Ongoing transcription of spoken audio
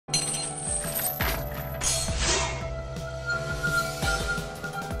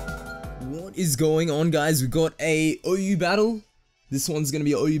is going on, guys? We got a OU battle. This one's gonna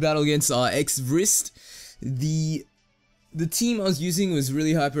be an OU battle against Xvrist. The team I was using was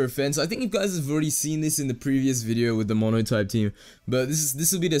really hyper offense. I think you guys have already seen this in the previous video with the monotype team, but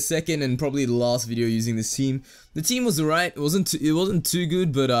this will be the second and probably the last video using this team. The team was alright. It wasn't too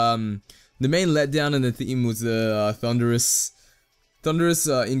good, but the main letdown in the team was the thunderous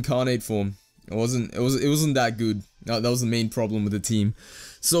incarnate form. It wasn't that good. That was the main problem with the team.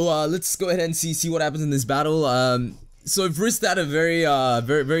 So let's go ahead and see what happens in this battle. So Xvrist had a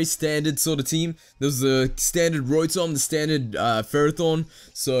very standard sort of team. There was the standard Rotom, the standard Ferrothorn.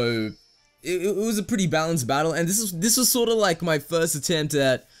 So it was a pretty balanced battle, and this was sort of like my first attempt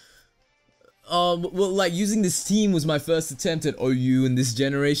at well, like using this team was my first attempt at OU in this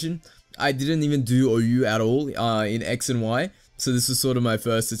generation. I didn't even do OU at all in X and Y. So this was sort of my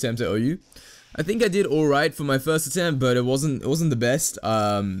first attempt at OU. I think I did alright for my first attempt, but it wasn't the best.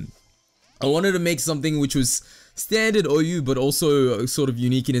 I wanted to make something which was standard OU, but also sort of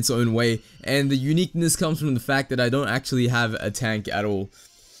unique in its own way. And the uniqueness comes from the fact that I don't actually have a tank at all.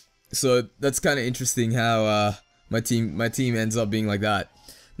 So that's kind of interesting how my team ends up being like that.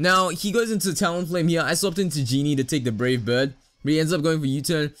 Now he goes into Talonflame here. I swapped into Genie to take the Brave Bird, but he ends up going for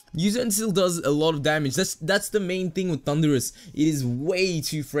U-turn. U-turn still does a lot of damage. That's the main thing with Thunderous. It is way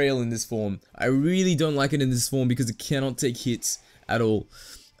too frail in this form. I really don't like it in this form because it cannot take hits at all.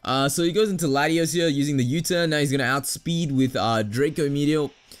 So he goes into Latios here using the U-turn. Now he's going to outspeed with Draco Meteor.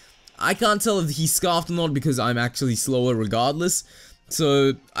 I can't tell if he's scarfed or not because I'm actually slower regardless.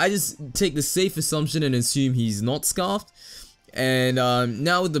 So I just take the safe assumption and assume he's not scarfed. And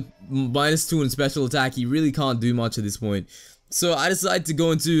now with the -2 in special attack, he really can't do much at this point. So I decided to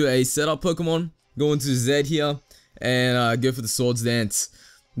go into a setup Pokemon, go into Z here, and go for the Swords Dance.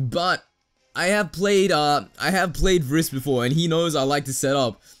 But I have played Xvrist before, and he knows I like to set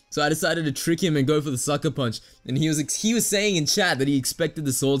up. So I decided to trick him and go for the Sucker Punch. And he was saying in chat that he expected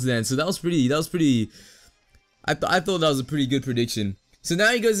the Swords Dance. So that was pretty. I thought that was a pretty good prediction. So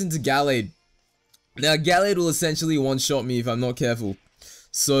now he goes into Gallade. Now Gallade will essentially one-shot me if I'm not careful.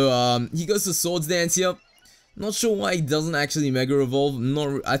 So he goes to Swords Dance here. Not sure why he doesn't actually Mega Evolve.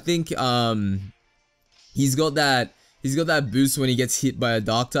 I think he's got that boost when he gets hit by a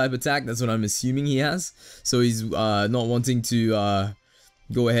Dark type attack. That's what I'm assuming he has. So he's not wanting to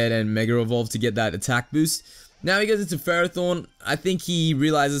go ahead and Mega Evolve to get that attack boost. Now he goes into Ferrothorn. I think he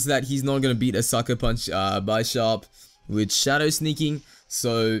realizes that he's not gonna beat a Sucker Punch by Sharp with Shadow Sneaking.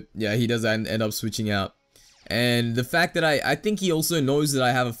 So yeah, he does end up switching out. And the fact that I think he also knows that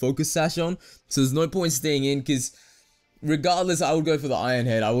I have a Focus Sash on, so there's no point staying in, because regardless, I would go for the Iron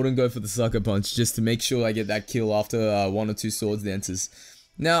Head. I wouldn't go for the Sucker Punch, just to make sure I get that kill after 1 or 2 Swords Dances.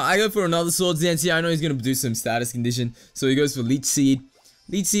 Now, I go for another Swords Dance here. I know he's going to do some status condition, so he goes for Leech Seed.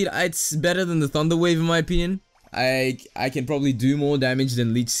 Leech Seed, it's better than the Thunder Wave in my opinion. I can probably do more damage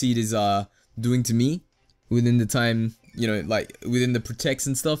than Leech Seed is doing to me within the time, you know, like within the protects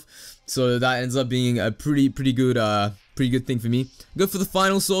and stuff. So that ends up being a pretty good thing for me. Go for the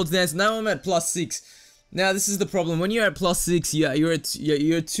final Swords Dance. Now I'm at +6. Now this is the problem. When you're at +6,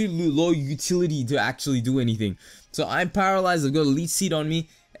 you're too low utility to actually do anything. So I'm paralyzed. I've got a Leech Seed on me,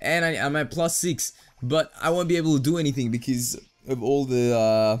 and I'm at +6, but I won't be able to do anything because of all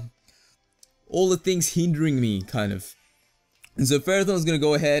the things hindering me, kind of. And so Ferrothorn's gonna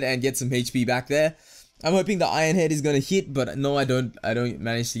go ahead and get some HP back there. I'm hoping the Iron Head is gonna hit, but no, I don't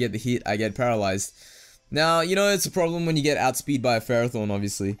manage to get the hit. I get paralyzed. Now, you know, it's a problem when you get outspeed by a Ferrothorn,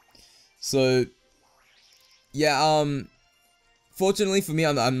 obviously. So yeah, fortunately for me,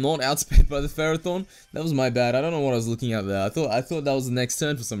 I'm not outsped by the Ferrothorn. That was my bad. I don't know what I was looking at there. I thought that was the next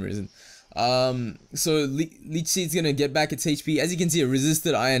turn for some reason. So Leech Seed's gonna get back its HP. As you can see, a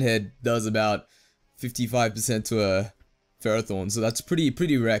resisted Iron Head does about 55% to a Ferrothorn, so that's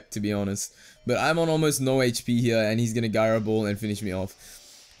pretty wrecked, to be honest. But I'm on almost no HP here, and he's gonna Gyro Ball and finish me off.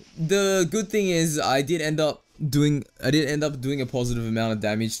 The good thing is I did end up doing a positive amount of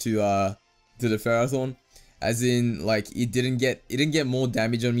damage to the Ferrothorn, as in, like, it didn't get more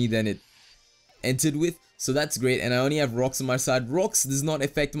damage on me than it entered with, so that's great. And I only have Rocks on my side. Rocks does not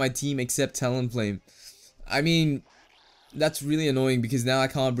affect my team except Talonflame. I mean, that's really annoying because now I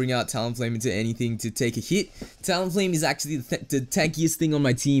can't bring out Talonflame into anything to take a hit. Talonflame is actually the tankiest thing on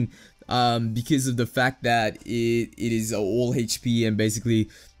my team, because of the fact that it is all HP, and basically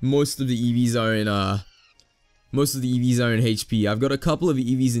most of the EVs are in HP. I've got a couple of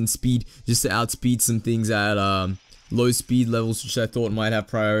EVs in speed just to outspeed some things at low speed levels, which I thought might have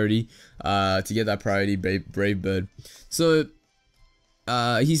priority to get that priority Brave Bird. So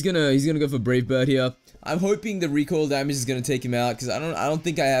he's gonna go for Brave Bird here. I'm hoping the recoil damage is gonna take him out, because I don't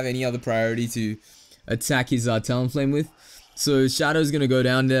think I have any other priority to attack his Talonflame with. So Shadow's gonna go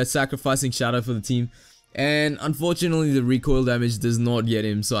down there, sacrificing Shadow for the team, and unfortunately the recoil damage does not get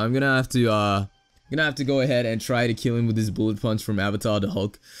him. So I'm gonna have to go ahead and try to kill him with his bullet punch from Avatar the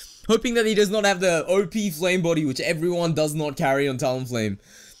Hulk, hoping that he does not have the OP flame body, which everyone does not carry on Talonflame.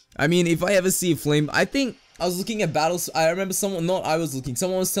 I mean, if I ever see a flame, I think I was looking at battles. I remember someone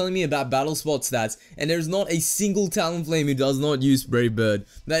was telling me about battle spot stats, and there's not a single Talonflame who does not use Brave Bird.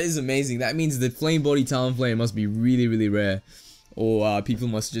 That is amazing. That means the flame body Talonflame must be really, really rare, or people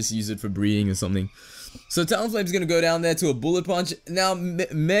must just use it for breeding or something. So Talonflame's gonna go down there to a bullet punch. Now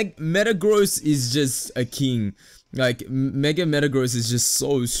Metagross is just a king. Like Mega Metagross is just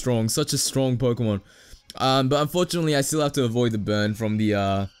so strong, such a strong Pokemon. But unfortunately, I still have to avoid the burn from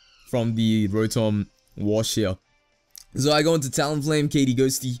the Rotom wash here. So I go into Talonflame, KD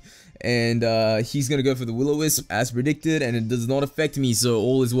Ghosty, and he's gonna go for the Will-O-Wisp as predicted, and it does not affect me, so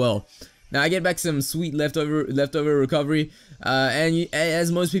all is well. Now I get back some sweet leftover recovery, and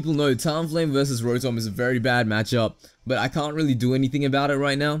as most people know, Talonflame versus Rotom is a very bad matchup, but I can't really do anything about it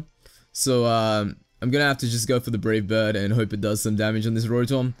right now. So I'm gonna have to just go for the Brave Bird and hope it does some damage on this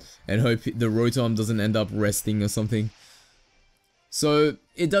Rotom, and hope the Rotom doesn't end up resting or something. So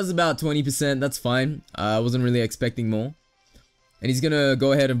it does about 20%, that's fine. I wasn't really expecting more. And he's gonna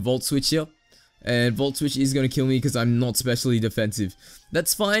go ahead and Volt Switch here. And Volt Switch is gonna kill me because I'm not specially defensive.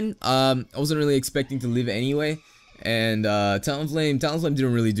 That's fine. I wasn't really expecting to live anyway. And Talonflame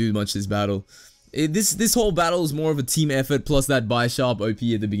didn't really do much this battle. This whole battle is more of a team effort, plus that Bisharp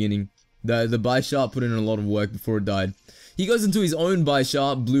OP at the beginning. The Bisharp put in a lot of work before it died. He goes into his own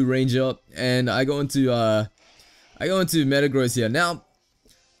Bisharp, Blue Ranger, and I go into Metagross here. Now,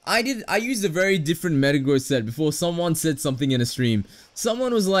 I used a very different Metagross set before someone said something in a stream.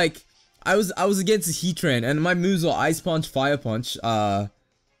 Someone was like, I was against a Heatran, and my moves were Ice Punch, Fire Punch, Zen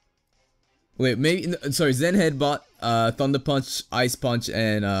Headbutt, Thunder Punch, Ice Punch,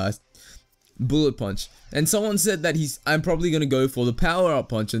 and Bullet Punch. And someone said that I'm probably gonna go for the Power Up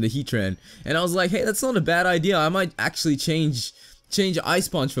Punch and the Heatran. And I was like, hey, that's not a bad idea. I might actually change Ice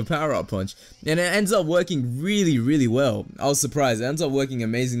Punch for Power Up Punch, and it ends up working really, really well. I was surprised. It ends up working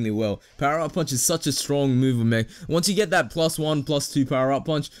amazingly well. Power Up Punch is such a strong move of me. Once you get that +1, +2 Power Up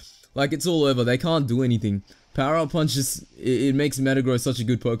Punch, like, it's all over. They can't do anything. Power Up Punch just, it makes Metagross such a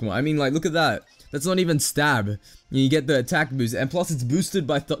good Pokemon. I mean, like, look at that. That's not even stab. You get the attack boost, and plus it's boosted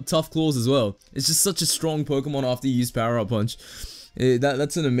by Tough Claws as well. It's just such a strong Pokemon after you use Power Up Punch.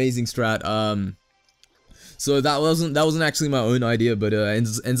 That's an amazing strat. So that wasn't actually my own idea, but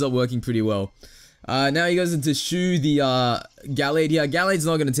ends up working pretty well. Now he goes into Shu the Gallade here. Gallade's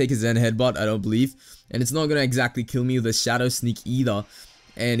not gonna take his Zen Headbutt, I don't believe, and it's not gonna exactly kill me with a Shadow Sneak either.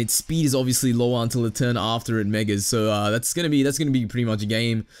 And its speed is obviously lower until the turn after it megas, so that's gonna be pretty much a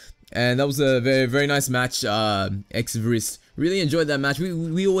game. And that was a very, very nice match. Xvrist, really enjoyed that match.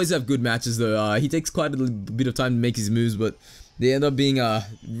 We always have good matches though. He takes quite a bit of time to make his moves, but they end up being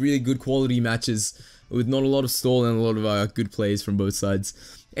really good quality matches with not a lot of stall and a lot of good plays from both sides.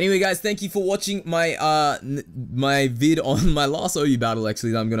 Anyway guys, thank you for watching my my vid on my last OU battle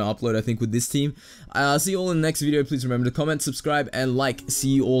actually that I'm gonna upload, I think, with this team. See you all in the next video. Please remember to comment, subscribe, and like. See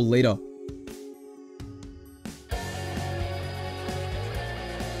you all later.